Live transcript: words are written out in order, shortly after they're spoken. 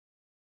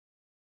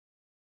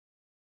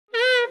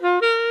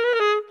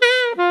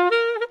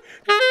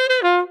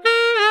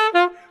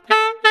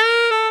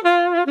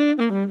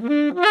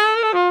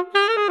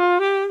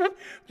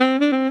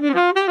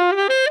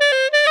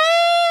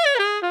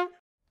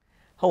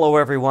Hello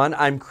everyone,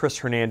 I'm Chris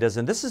Hernandez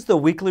and this is the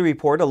Weekly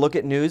Report, a look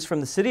at news from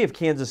the city of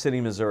Kansas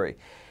City, Missouri.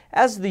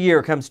 As the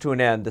year comes to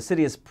an end, the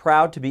city is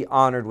proud to be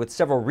honored with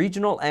several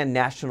regional and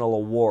national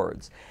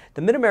awards.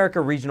 The Mid-America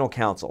Regional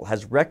Council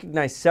has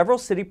recognized several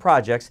city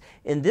projects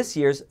in this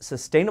year's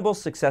Sustainable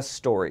Success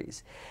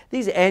Stories.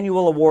 These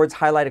annual awards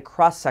highlight a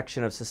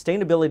cross-section of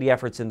sustainability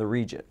efforts in the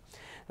region.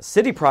 The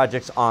city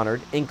projects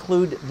honored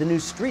include the new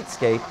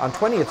streetscape on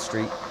 20th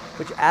Street,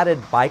 which added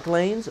bike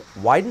lanes,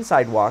 widened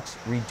sidewalks,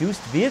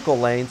 reduced vehicle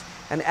lanes,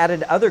 and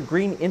added other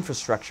green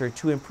infrastructure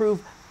to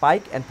improve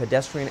bike and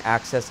pedestrian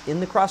access in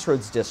the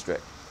Crossroads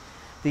District.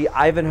 The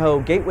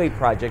Ivanhoe Gateway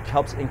project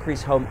helps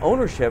increase home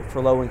ownership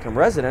for low-income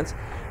residents,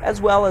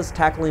 as well as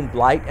tackling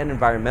blight and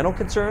environmental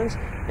concerns,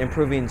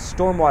 improving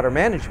stormwater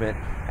management,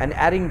 and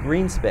adding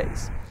green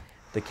space.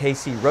 The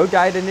KC Road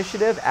Diet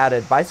Initiative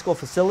added bicycle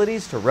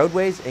facilities to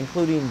roadways,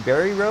 including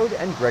Berry Road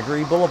and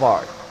Gregory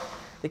Boulevard.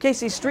 The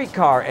KC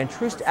Streetcar and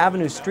Troost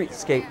Avenue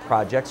Streetscape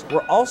projects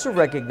were also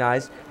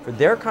recognized for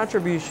their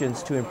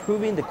contributions to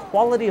improving the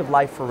quality of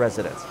life for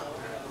residents.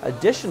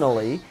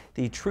 Additionally,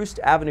 the Troost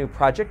Avenue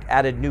project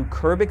added new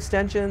curb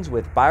extensions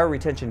with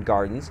bioretention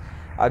gardens,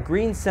 a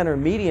green center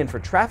median for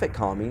traffic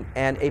calming,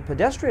 and a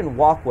pedestrian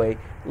walkway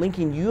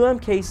linking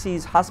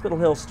UMKC's Hospital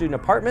Hill student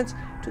apartments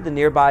to the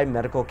nearby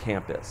medical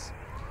campus.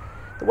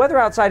 The weather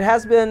outside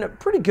has been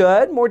pretty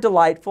good, more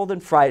delightful than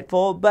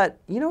frightful, but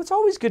it's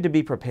always good to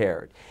be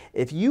prepared.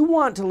 If you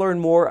want to learn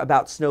more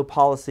about snow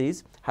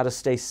policies, how to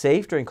stay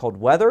safe during cold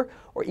weather,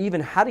 or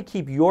even how to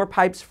keep your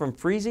pipes from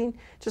freezing,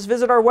 just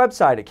visit our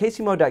website at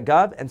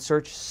kcmo.gov and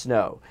search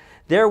snow.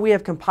 There we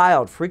have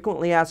compiled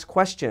frequently asked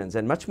questions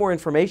and much more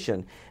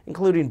information,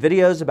 including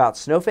videos about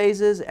snow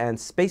phases and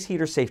space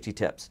heater safety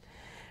tips.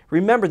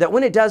 Remember that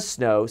when it does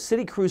snow,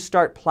 city crews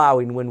start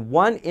plowing when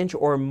 1 inch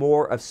or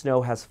more of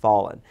snow has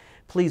fallen.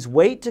 Please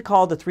wait to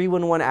call the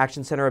 311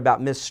 Action Center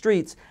about missed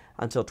streets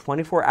until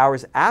 24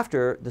 hours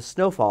after the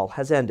snowfall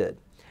has ended.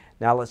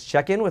 Now let's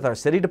check in with our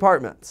city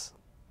departments.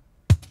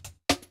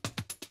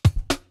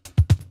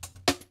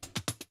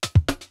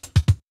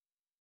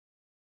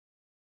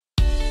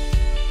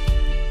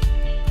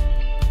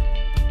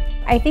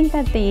 I think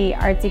that the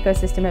arts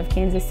ecosystem of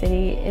Kansas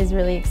City is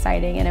really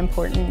exciting and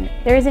important.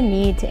 There is a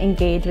need to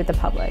engage with the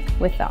public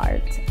with the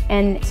arts,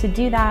 and to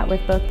do that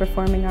with both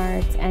performing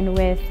arts and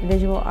with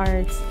visual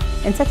arts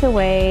in such a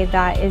way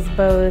that is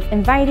both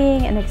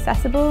inviting and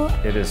accessible.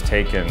 It has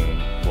taken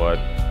what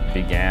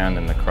began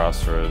in the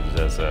Crossroads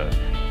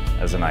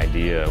as an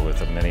idea with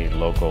many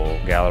local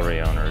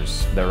gallery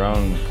owners, their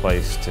own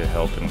place to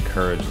help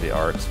encourage the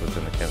arts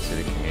within the Kansas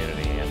City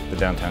community. And the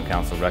Downtown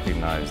Council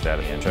recognized that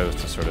and chose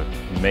to sort of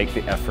make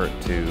the effort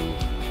to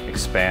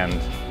expand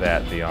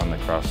that beyond the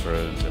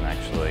Crossroads and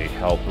actually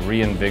help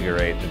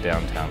reinvigorate the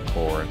downtown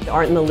core.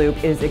 Art in the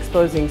Loop is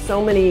exposing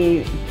so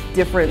many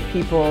different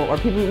people, or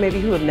people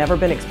maybe who have never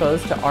been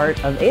exposed to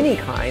art of any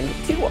kind,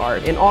 to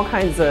art in all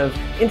kinds of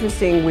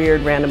interesting,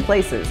 weird, random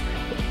places.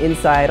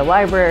 Inside a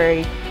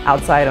library,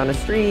 outside on a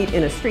street,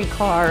 in a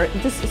streetcar,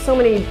 just so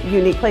many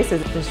unique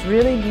places. It's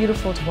really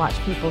beautiful to watch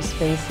people's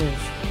faces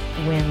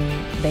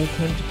when they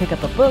came to pick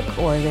up a book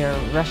or they're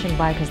rushing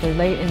by because they're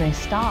late and they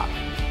stop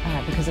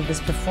because of this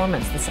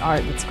performance, this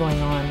art that's going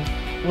on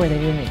where they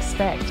didn't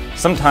expect.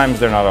 Sometimes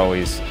they're not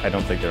always, I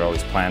don't think they're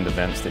always planned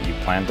events that you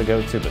plan to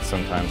go to, but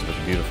sometimes what's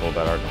beautiful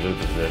about Art in the Loop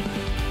is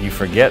that you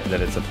forget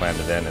that it's a planned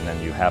event and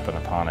then you happen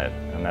upon it,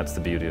 and that's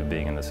the beauty of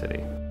being in the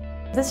city.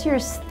 This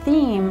year's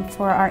theme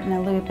for Art in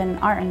the Loop and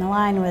Art in the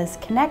Line was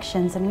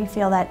connections, and we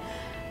feel that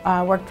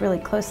worked really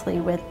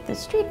closely with the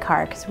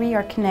streetcar because we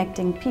are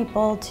connecting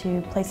people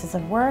to places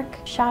of work,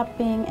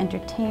 shopping,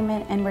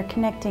 entertainment, and we're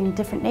connecting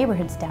different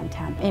neighborhoods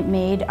downtown. It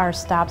made our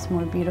stops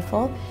more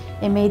beautiful.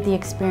 It made the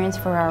experience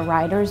for our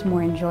riders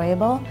more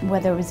enjoyable.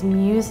 Whether it was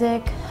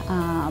music,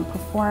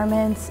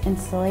 performance,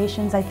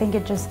 installations, I think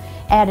it just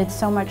added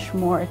so much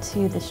more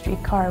to the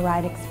streetcar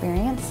ride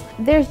experience.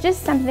 There's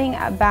just something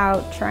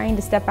about trying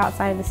to step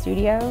outside of the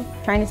studio,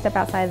 trying to step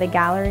outside of the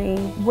gallery,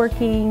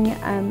 working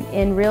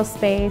in real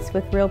space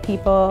with real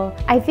people.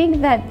 I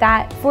think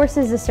that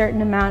forces a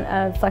certain amount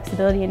of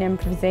flexibility and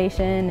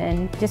improvisation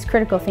and just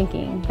critical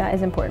thinking that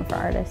is important for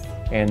artists.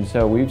 And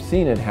so we've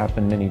seen it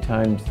happen many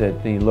times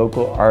that the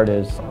local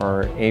artists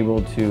are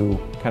able to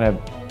kind of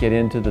get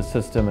into the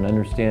system and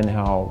understand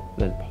how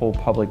the whole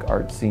public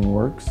art scene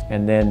works,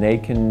 and then they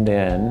can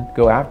then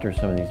go after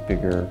some of these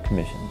bigger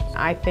commissions.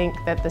 I think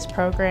that this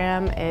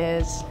program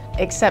is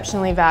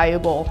exceptionally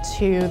valuable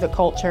to the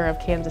culture of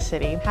Kansas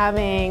City.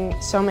 Having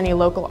so many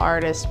local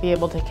artists be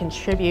able to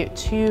contribute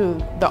to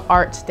the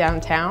arts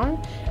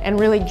downtown and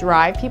really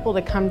drive people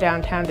to come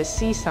downtown to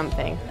see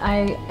something.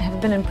 I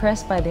have been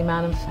impressed by the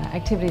amount of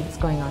activity that's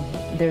going on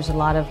here. There's a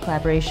lot of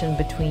collaboration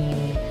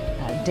between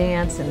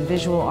dance and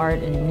visual art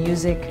and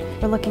music.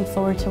 We're looking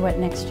forward to what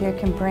next year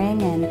can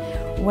bring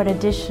and what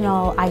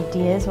additional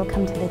ideas will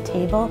come to the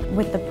table.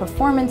 With the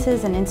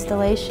performances and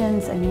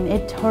installations, I mean,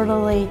 it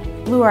totally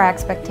blew our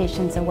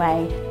expectations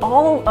away.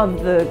 All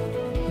of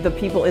the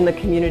people in the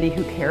community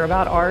who care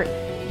about art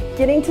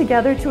getting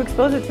together to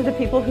expose it to the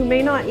people who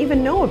may not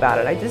even know about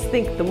it. I just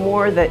think the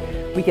more that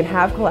we can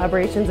have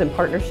collaborations and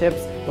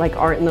partnerships like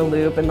Art in the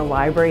Loop and the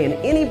library and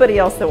anybody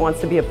else that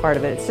wants to be a part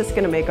of it, it's just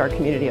going to make our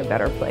community a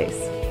better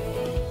place.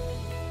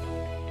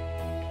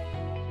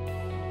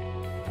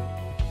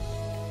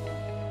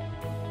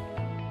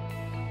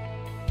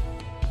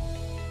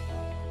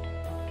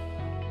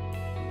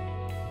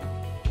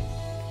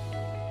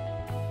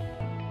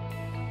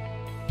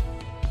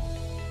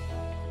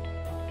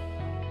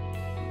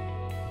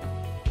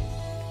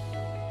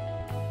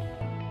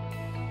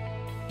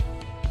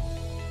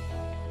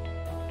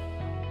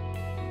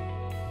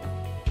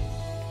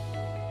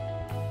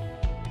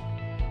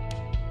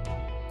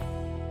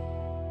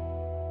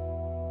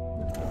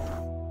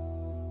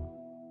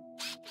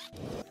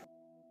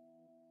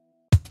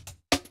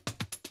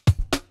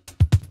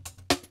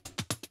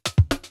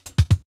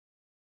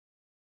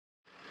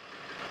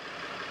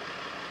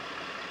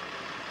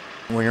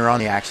 When you're on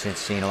the accident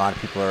scene, a lot of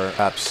people are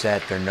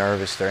upset, they're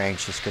nervous, they're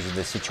anxious because of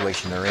the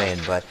situation they're in.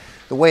 But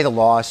the way the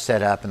law is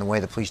set up and the way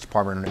the police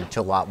department and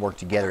tow lot work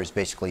together is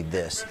basically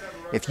this.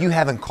 If you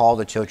haven't called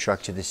a tow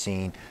truck to the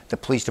scene, the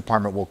police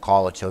department will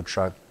call a tow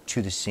truck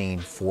to the scene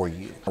for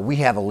you. We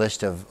have a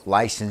list of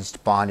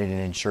licensed, bonded,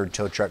 and insured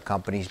tow truck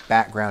companies,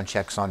 background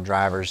checks on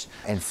drivers,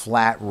 and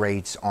flat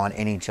rates on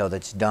any tow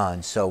that's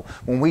done. So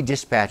when we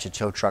dispatch a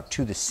tow truck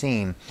to the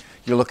scene,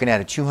 you're looking at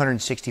a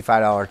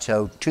 $265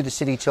 tow to the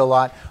city tow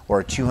lot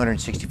or a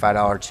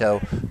 $265 tow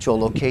to a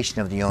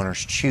location of the owner's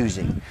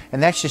choosing.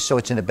 And that's just so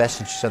it's in the best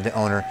interest of the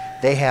owner.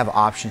 They have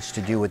options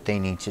to do what they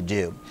need to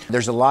do.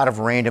 There's a lot of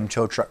random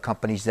tow truck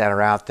companies that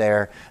are out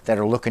there that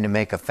are looking to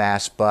make a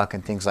fast buck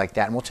and things like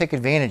that, and will take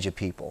advantage of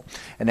people.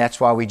 And that's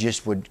why we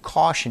just would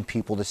caution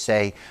people to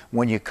say,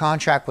 when you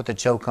contract with a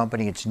tow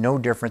company, it's no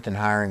different than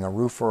hiring a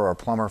roofer or a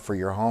plumber for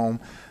your home.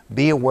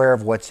 Be aware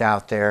of what's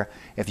out there.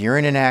 If you're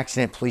in an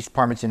accident, police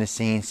department's in the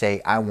scene,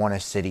 say, I want a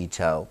city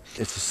tow.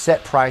 It's a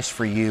set price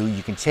for you.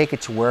 You can take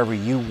it to wherever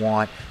you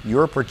want.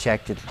 You're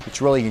protected.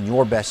 It's really in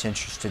your best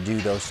interest to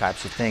do those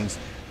types of things,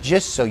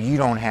 just so you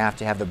don't have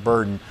to have the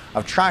burden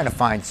of trying to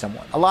find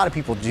someone. A lot of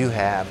people do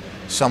have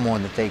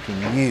someone that they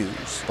can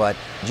use, but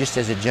just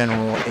as a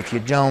general, if you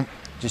don't,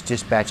 just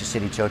dispatch a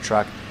city tow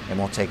truck and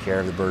we'll take care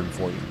of the burden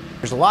for you.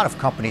 There's a lot of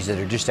companies that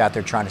are just out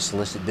there trying to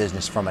solicit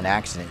business from an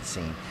accident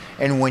scene.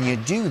 And when you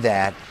do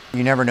that,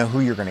 you never know who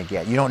you're going to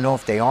get. You don't know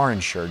if they are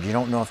insured. You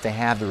don't know if they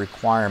have the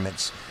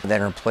requirements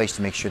that are in place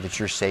to make sure that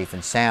you're safe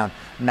and sound.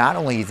 Not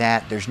only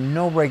that, there's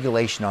no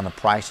regulation on the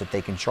price that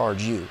they can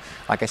charge you.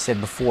 Like I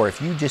said before,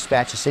 if you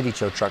dispatch a city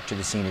tow truck to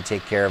the scene to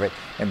take care of it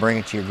and bring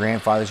it to your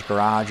grandfather's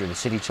garage or the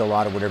city tow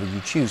lot or whatever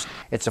you choose,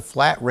 it's a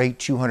flat rate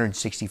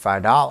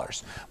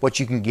 $265. What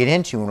you can get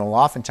into, and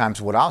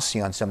oftentimes what I'll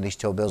see on some of these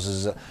tow bills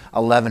is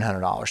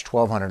 $1,100,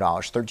 $1,200,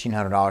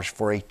 $1,300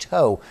 for a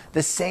tow.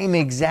 The same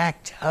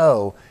exact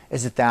tow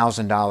is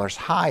 $1,000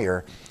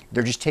 higher.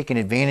 They're just taking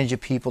advantage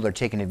of people. They're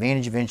taking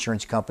advantage of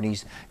insurance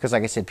companies because,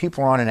 like I said,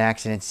 people are on an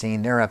accident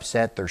scene. They're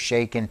upset. They're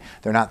shaken.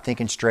 They're not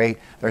thinking straight.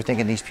 They're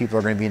thinking these people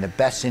are going to be in the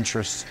best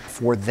interest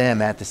for them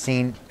at the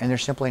scene, and they're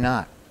simply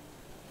not.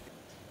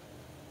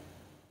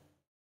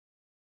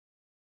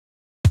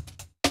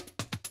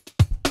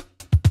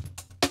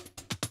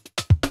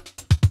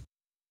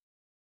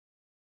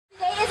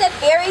 Today is a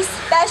very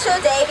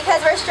special day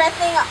because we're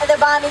strengthening the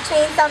bond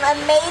between some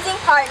amazing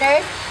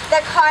partners,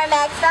 the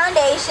CarMax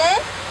Foundation,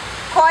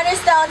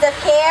 Cornerstones of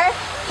Care,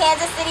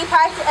 Kansas City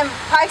Parks and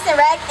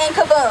Rec, and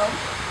Kaboom.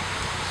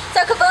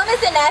 So Kaboom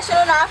is a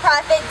national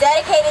nonprofit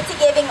dedicated to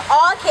giving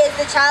all kids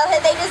the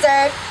childhood they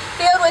deserve,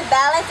 filled with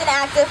balanced and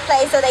active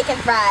play so they can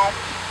thrive.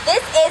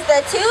 This is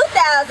the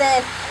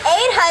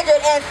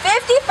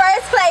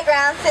 2,851st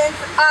playground since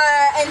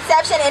our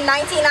inception in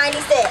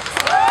 1996.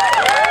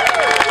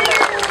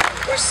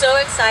 We're so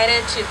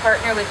excited to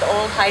partner with the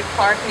Old Hyde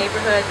Park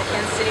neighborhood, the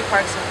Kansas City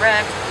Parks and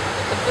Rec,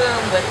 with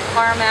Kaboom, with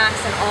CarMax,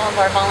 and all of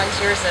our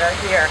volunteers that are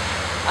here.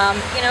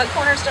 You know, at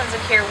Cornerstones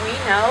of Care, we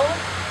know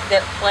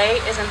that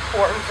play is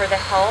important for the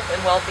health and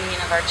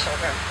well-being of our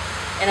children.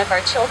 And if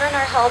our children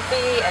are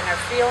healthy and are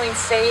feeling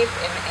safe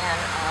and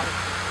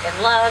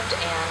loved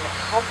and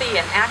healthy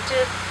and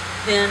active,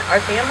 then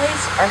our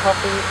families are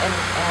healthy and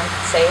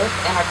safe,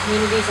 and our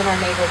communities and our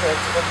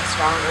neighborhoods will be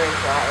stronger and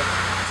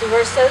thrive. So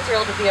we're so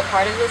thrilled to be a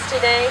part of this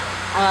today.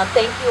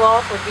 Thank you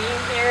all for being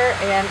here,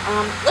 and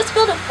let's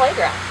build a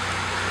playground.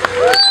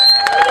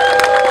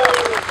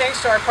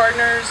 Thanks to our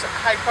partners,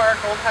 Hyde Park,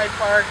 Old Hyde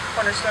Park,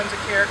 Cornerstones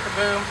of Care,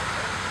 Kaboom,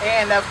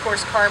 and of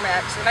course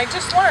CarMax. And I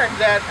just learned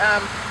that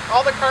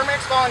all the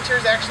CarMax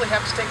volunteers actually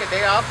have to take a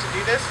day off to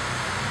do this.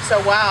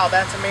 So wow,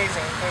 that's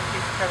amazing. Thank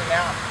you for coming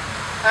out.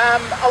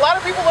 A lot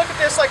of people look at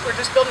this like we're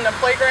just building a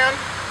playground.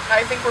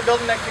 I think we're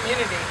building a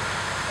community.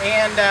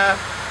 And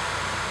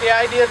the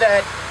idea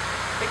that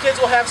the kids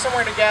will have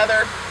somewhere to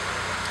gather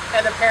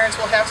and the parents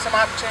will have some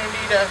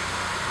opportunity to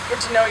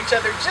get to know each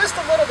other just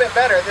a little bit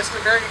better. This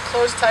is a very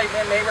close,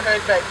 tight-knit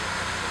neighborhood, but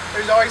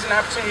there's always an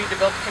opportunity to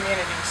build a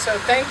community. So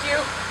thank you,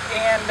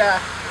 and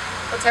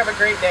let's have a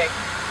great day.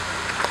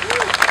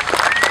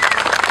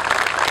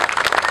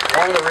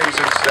 one of the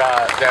reasons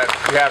that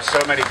we have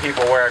so many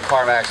people wearing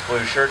CarMax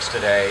blue shirts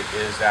today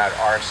is that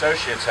our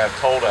associates have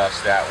told us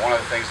that one of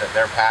the things that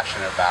they're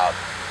passionate about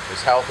is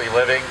healthy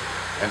living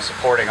and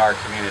supporting our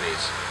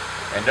communities.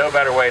 And no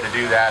better way to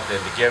do that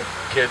than to give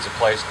kids a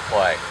place to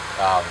play.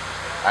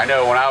 I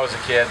know when I was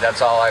a kid,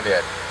 that's all I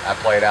did. I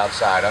played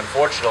outside.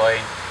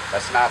 Unfortunately,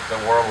 that's not the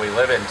world we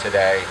live in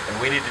today, and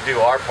we need to do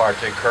our part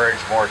to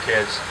encourage more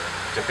kids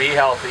to be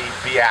healthy,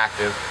 be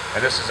active,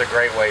 and this is a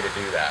great way to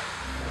do that.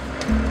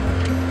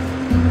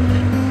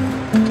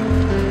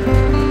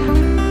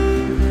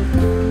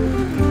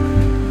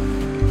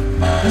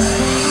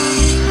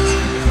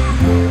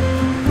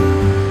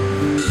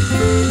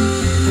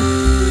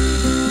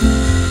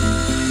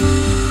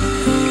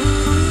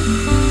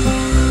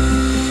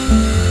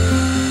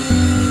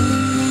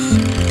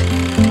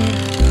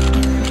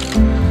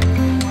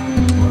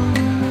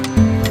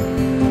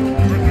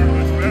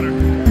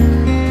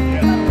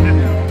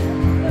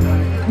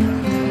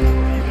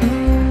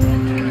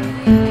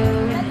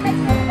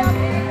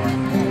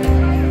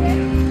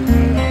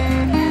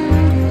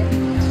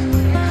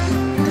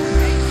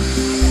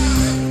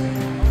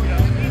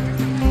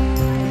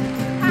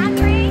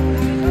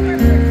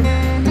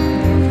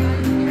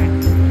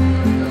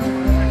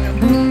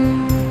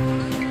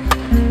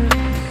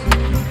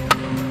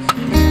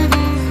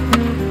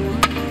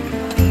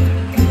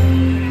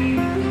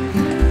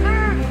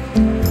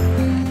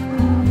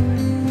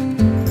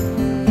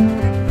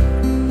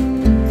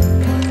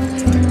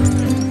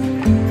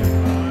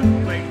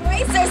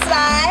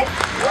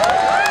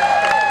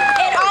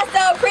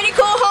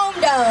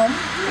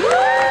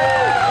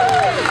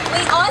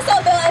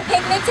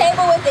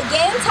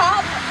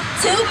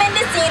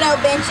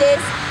 Benches,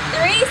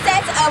 3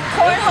 sets of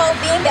cornhole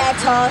beanbag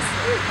toss,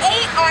 8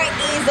 art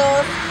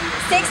easels,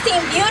 16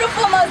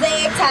 beautiful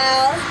mosaic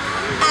tiles.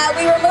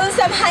 We removed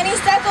some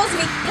honeysuckles.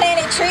 We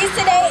planted trees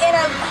today and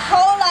a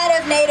whole lot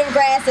of native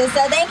grasses.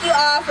 So thank you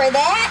all for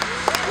that.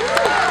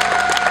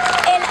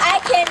 And I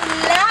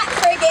cannot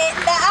forget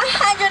the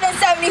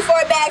 174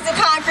 bags of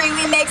concrete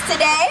we mixed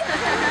today.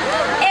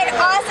 And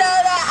also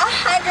the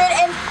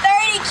 130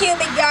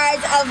 cubic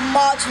yards of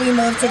mulch we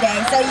moved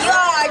today. So you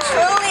all are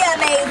truly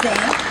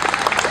amazing.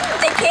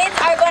 The kids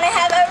are going to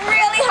have a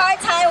really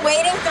hard time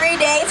waiting 3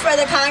 days for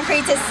the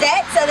concrete to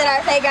set so that our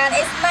playground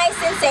is nice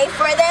and safe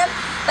for them.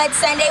 But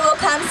Sunday will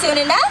come soon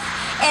enough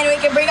and we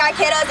can bring our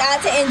kiddos out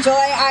to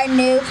enjoy our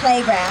new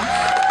playground.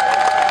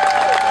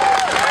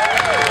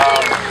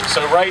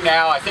 So right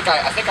now, I think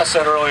I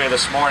said earlier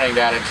this morning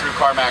that in true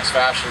CarMax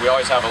fashion, we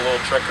always have a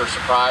little trick or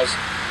surprise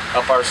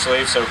up our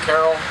sleeve. So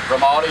Carol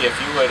Grimaldi, if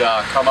you would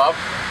come up.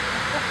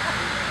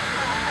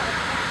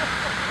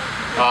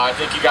 I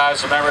think you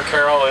guys remember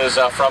Carol is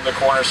from the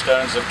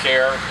Cornerstones of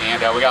Care,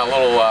 and we got a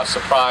little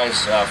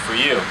surprise for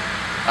you.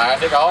 I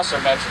think I also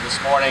mentioned this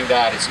morning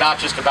that it's not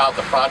just about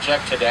the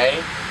project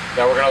today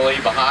that we're going to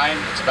leave behind,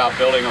 it's about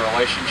building a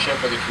relationship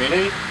with the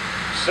community.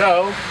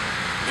 So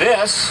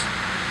this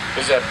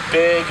is a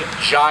big,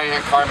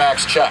 giant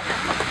CarMax check.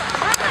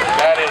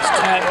 That is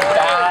 $10,000.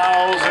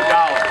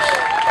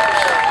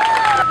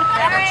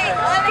 All right,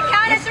 on the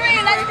count of 3,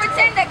 let's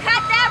pretend to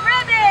cut that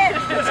ribbon.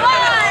 1,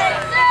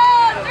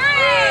 2, 3.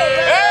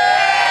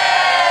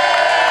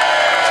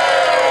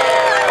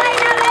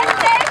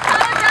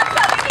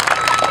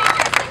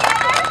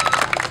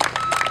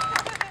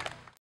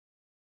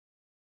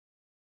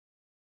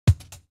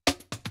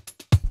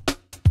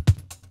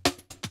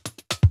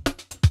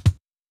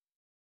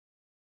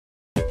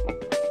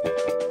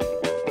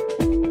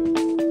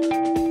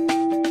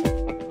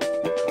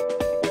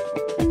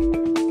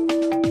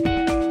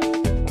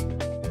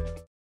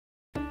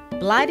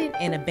 Blighted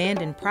and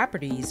abandoned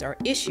properties are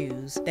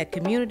issues that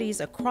communities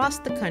across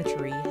the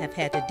country have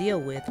had to deal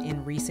with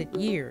in recent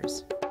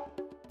years.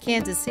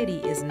 Kansas City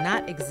is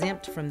not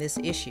exempt from this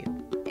issue,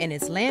 and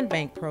its land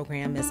bank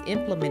program has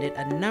implemented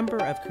a number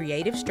of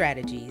creative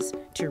strategies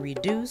to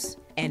reduce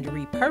and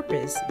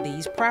repurpose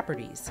these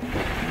properties.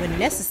 When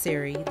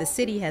necessary, the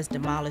city has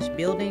demolished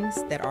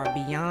buildings that are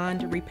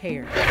beyond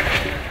repair.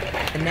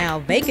 The now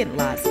vacant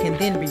lots can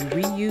then be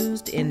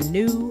reused in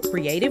new,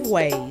 creative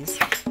ways.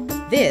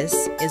 This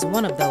is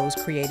one of those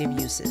creative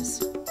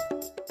uses.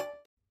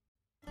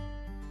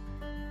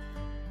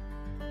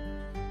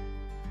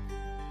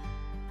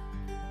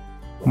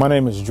 My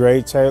name is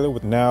Dre Taylor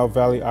with Now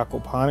Valley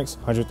Aquaponics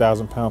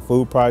 100,000 pound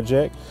food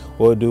project.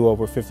 We'll do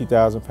over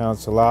 50,000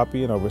 pounds of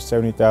tilapia and over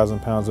 70,000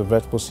 pounds of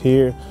vegetables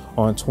here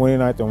on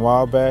 29th and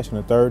Wabash in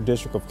the 3rd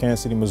District of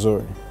Kansas City,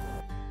 Missouri.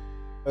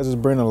 This is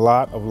bringing a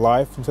lot of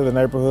life into the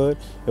neighborhood.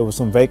 There was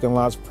some vacant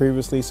lots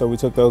previously, so we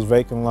took those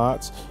vacant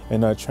lots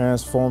and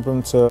transformed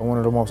them to one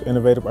of the most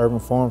innovative urban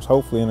farms,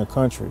 hopefully in the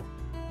country.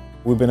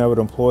 We've been able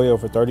to employ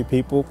over 30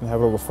 people and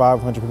have over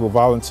 500 people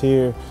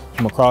volunteer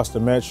from across the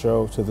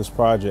metro to this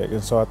project.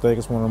 And so I think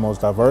it's one of the most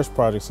diverse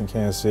projects in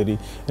Kansas City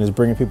and is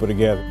bringing people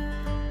together.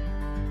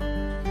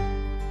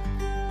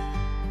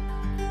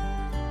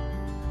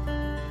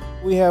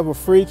 We have a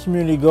free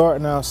community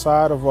garden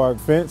outside of our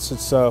fence.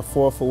 It's 4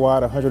 foot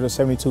wide,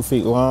 172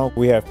 feet long.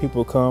 We have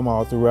people come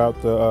all throughout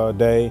the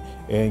day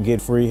and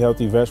get free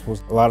healthy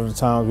vegetables. A lot of the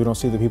times we don't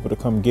see the people to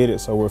come get it,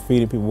 so we're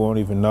feeding people we won't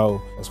even know.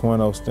 It's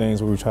one of those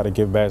things where we try to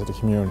give back to the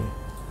community.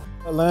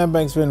 The Land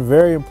Bank's been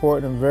very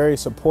important and very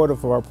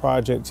supportive of our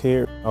project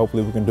here.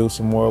 Hopefully we can do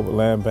some more with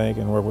Land Bank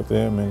and work with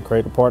them and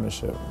create a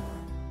partnership.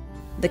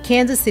 The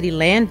Kansas City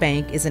Land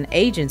Bank is an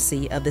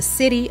agency of the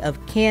City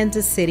of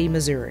Kansas City,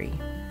 Missouri.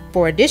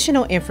 For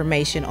additional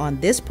information on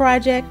this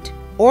project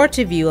or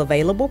to view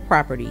available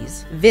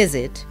properties,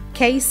 visit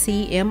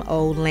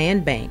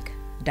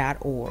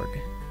kcmolandbank.org.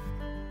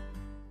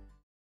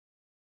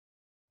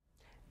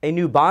 A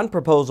new bond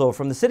proposal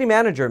from the city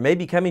manager may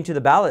be coming to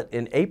the ballot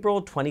in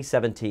April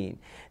 2017.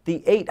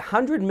 The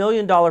 $800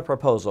 million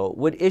proposal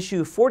would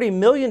issue $40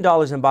 million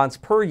in bonds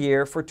per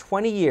year for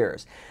 20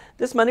 years.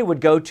 This money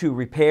would go to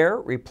repair,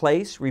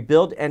 replace,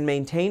 rebuild, and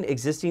maintain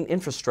existing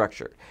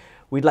infrastructure.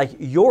 We'd like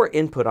your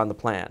input on the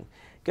plan.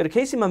 Go to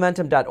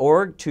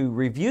kcmomentum.org to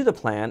review the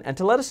plan and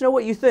to let us know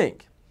what you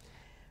think.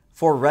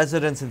 For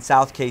residents in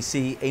South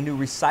KC, a new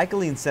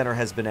recycling center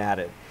has been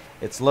added.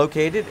 It's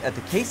located at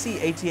the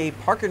KC-ATA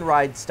Park and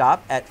Ride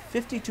stop at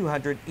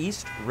 5200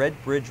 East Red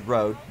Bridge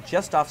Road,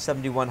 just off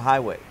 71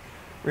 Highway.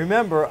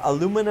 Remember,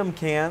 aluminum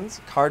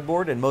cans,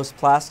 cardboard, and most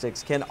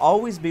plastics can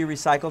always be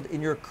recycled in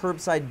your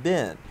curbside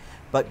bin.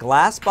 But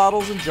glass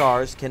bottles and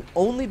jars can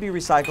only be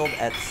recycled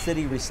at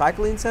city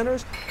recycling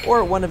centers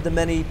or at one of the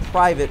many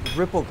private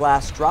Ripple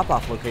Glass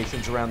drop-off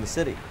locations around the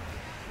city.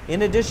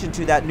 In addition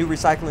to that new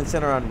recycling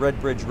center on Red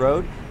Bridge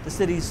Road, the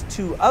city's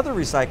 2 other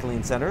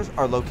recycling centers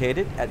are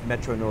located at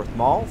Metro North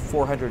Mall,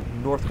 400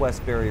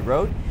 Northwest Berry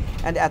Road,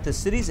 and at the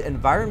city's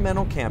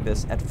environmental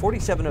campus at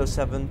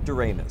 4707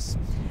 Doremus.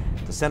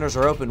 The centers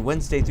are open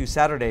Wednesday through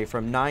Saturday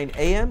from 9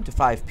 a.m. to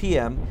 5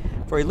 p.m.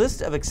 For a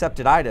list of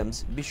accepted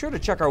items, be sure to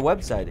check our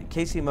website at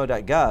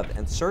kcmo.gov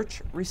and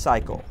search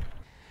Recycle.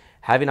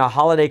 Having a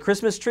holiday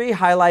Christmas tree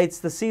highlights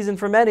the season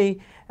for many,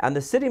 and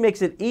the city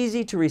makes it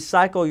easy to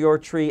recycle your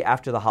tree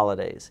after the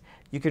holidays.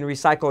 You can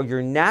recycle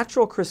your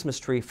natural Christmas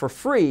tree for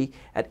free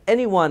at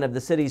any one of the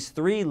city's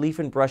 3 leaf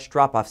and brush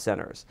drop-off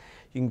centers.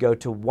 You can go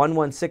to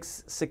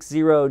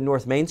 11660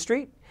 North Main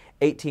Street,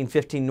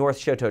 1815 North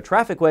Choteau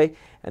Trafficway,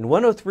 and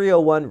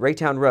 10301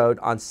 Raytown Road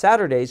on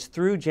Saturdays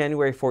through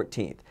January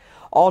 14th.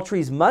 All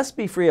trees must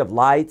be free of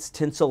lights,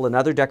 tinsel, and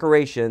other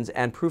decorations,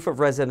 and proof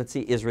of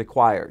residency is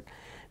required.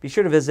 Be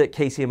sure to visit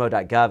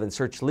kcmo.gov and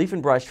search Leaf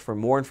and Brush for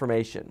more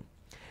information.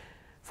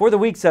 For the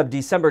weeks of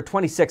December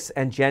 26th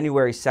and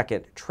January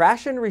 2nd,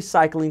 trash and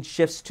recycling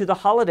shifts to the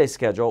holiday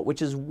schedule,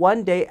 which is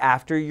one day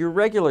after your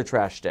regular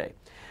trash day.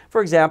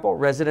 For example,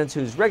 residents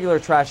whose regular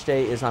trash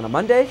day is on a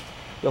Monday,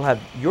 you'll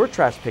have your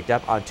trash picked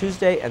up on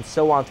Tuesday and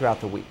so on throughout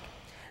the week.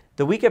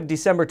 The week of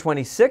December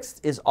 26th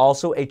is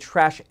also a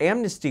trash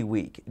amnesty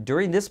week.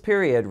 During this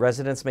period,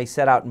 residents may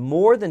set out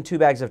more than 2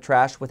 bags of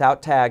trash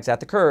without tags at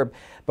the curb,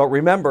 but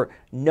remember,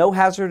 no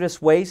hazardous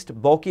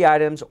waste, bulky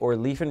items, or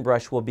leaf and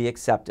brush will be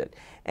accepted.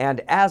 And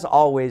as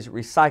always,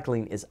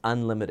 recycling is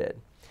unlimited.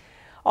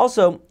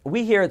 Also,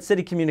 we here at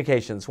City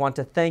Communications want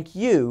to thank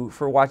you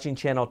for watching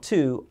Channel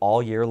 2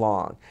 all year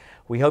long.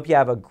 We hope you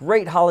have a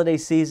great holiday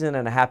season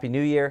and a Happy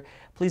New Year.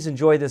 Please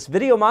enjoy this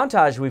video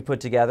montage we've put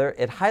together.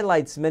 It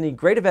highlights many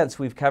great events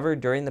we've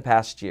covered during the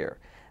past year.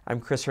 I'm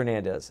Chris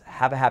Hernandez.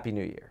 Have a Happy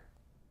New Year.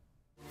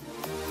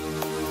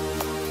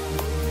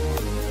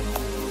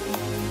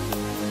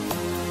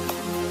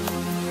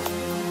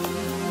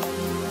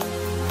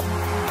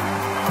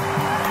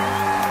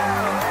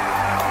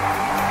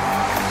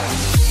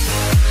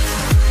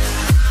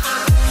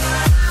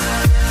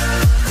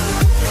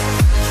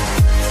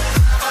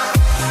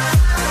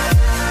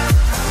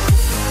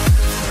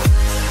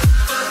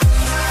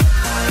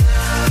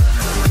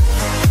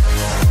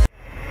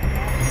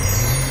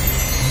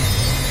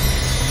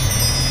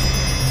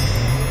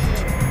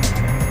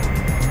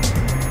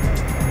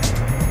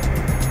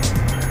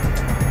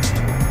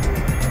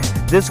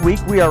 This week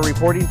we are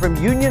reporting from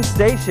Union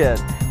Station,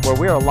 where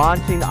we are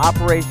launching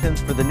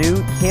operations for the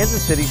new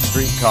Kansas City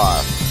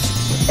streetcar.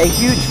 A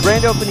huge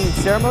grand opening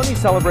ceremony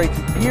celebrates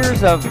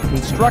years of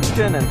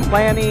construction and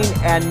planning,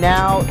 and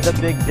now the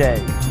big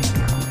day.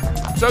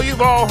 So you've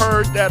all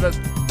heard that a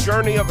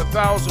journey of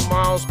 1,000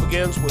 miles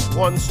begins with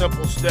one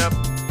simple step.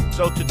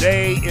 So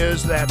today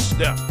is that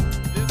step.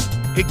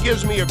 It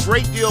gives me a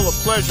great deal of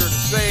pleasure to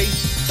say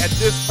at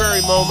this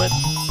very moment,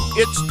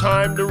 it's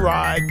time to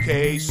ride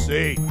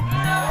KC.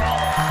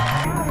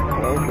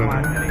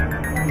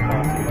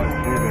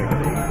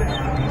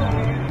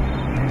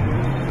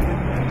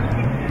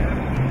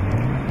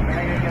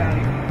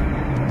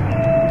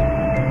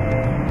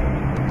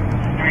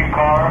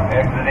 Streetcar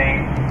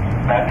exiting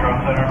Metro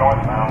Center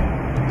northbound.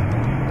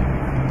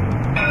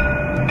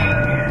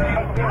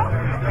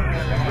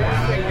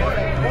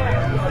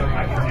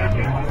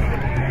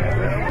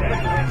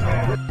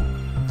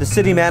 The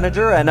city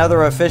manager and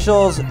other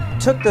officials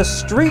took the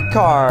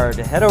streetcar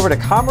to head over to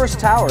Commerce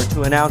Tower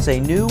to announce a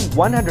new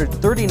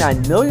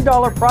 $139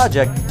 million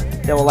project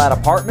They will add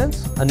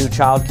apartments, a new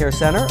child care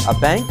center, a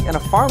bank, and a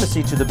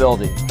pharmacy to the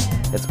building.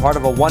 It's part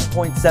of a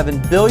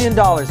 $1.7 billion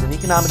in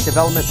economic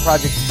development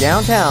project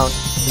downtown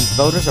since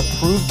voters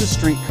approved the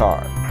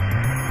streetcar.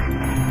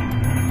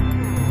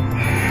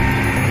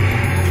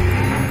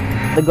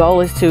 The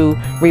goal is to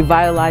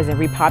revitalize and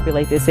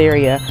repopulate this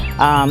area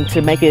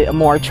to make it a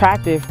more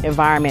attractive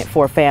environment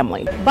for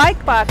family.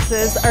 Bike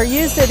boxes are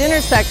used at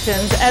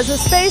intersections as a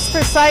space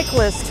for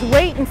cyclists to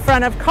wait in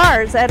front of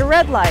cars at a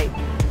red light,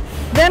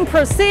 then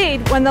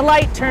proceed when the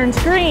light turns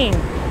green.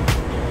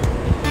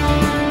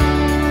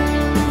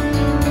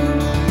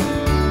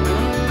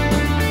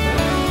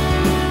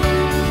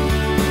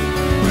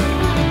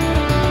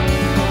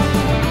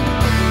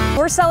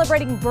 We're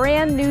celebrating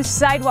brand new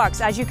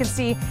sidewalks. As you can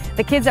see,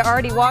 the kids are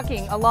already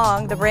walking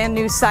along the brand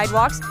new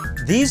sidewalks.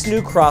 These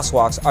new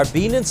crosswalks are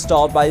being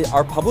installed by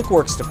our Public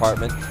Works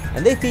Department,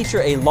 and they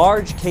feature a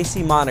large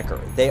KC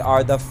moniker. They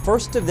are the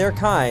first of their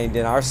kind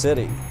in our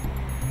city.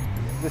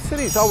 The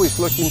city is always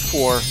looking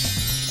for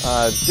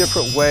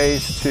different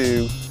ways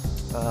to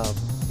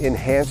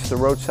enhance the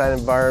roadside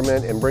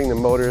environment and bring the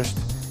motorist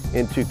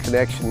into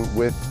connection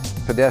with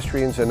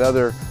pedestrians and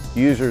other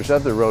users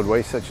of the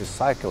roadway, such as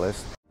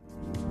cyclists.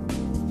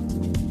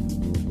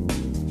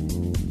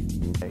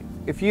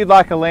 If you'd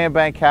like a land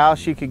bank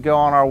house, you could go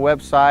on our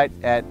website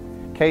at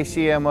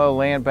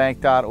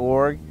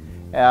kcmolandbank.org.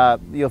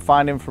 You'll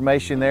find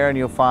information there, and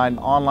you'll find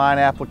online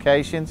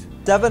applications.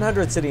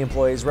 700 city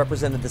employees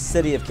represented the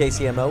city of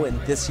KCMO in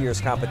this year's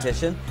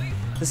competition.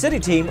 The city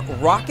team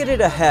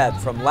rocketed ahead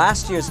from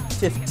last year's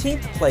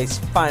 15th place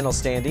final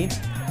standing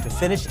to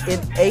finish in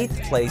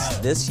 8th place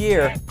this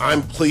year.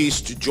 I'm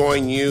pleased to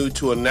join you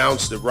to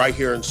announce that right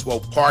here in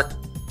Swope Park,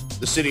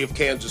 the City of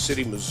Kansas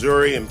City,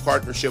 Missouri, in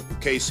partnership with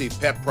KC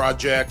Pet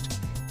Project,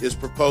 is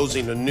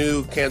proposing a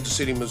new Kansas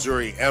City,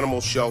 Missouri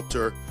animal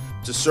shelter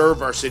to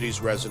serve our city's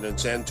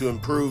residents and to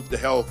improve the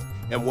health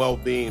and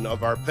well-being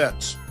of our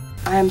pets.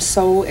 I am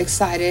so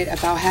excited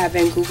about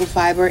having Google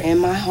Fiber in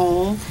my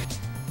home.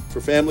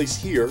 For families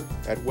here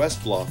at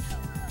West Bluff,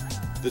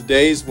 the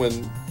days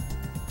when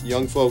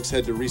young folks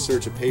had to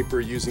research a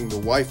paper using the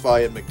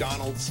Wi-Fi at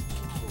McDonald's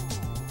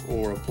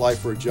or apply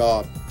for a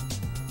job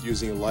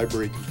using a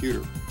library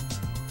computer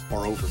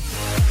are over.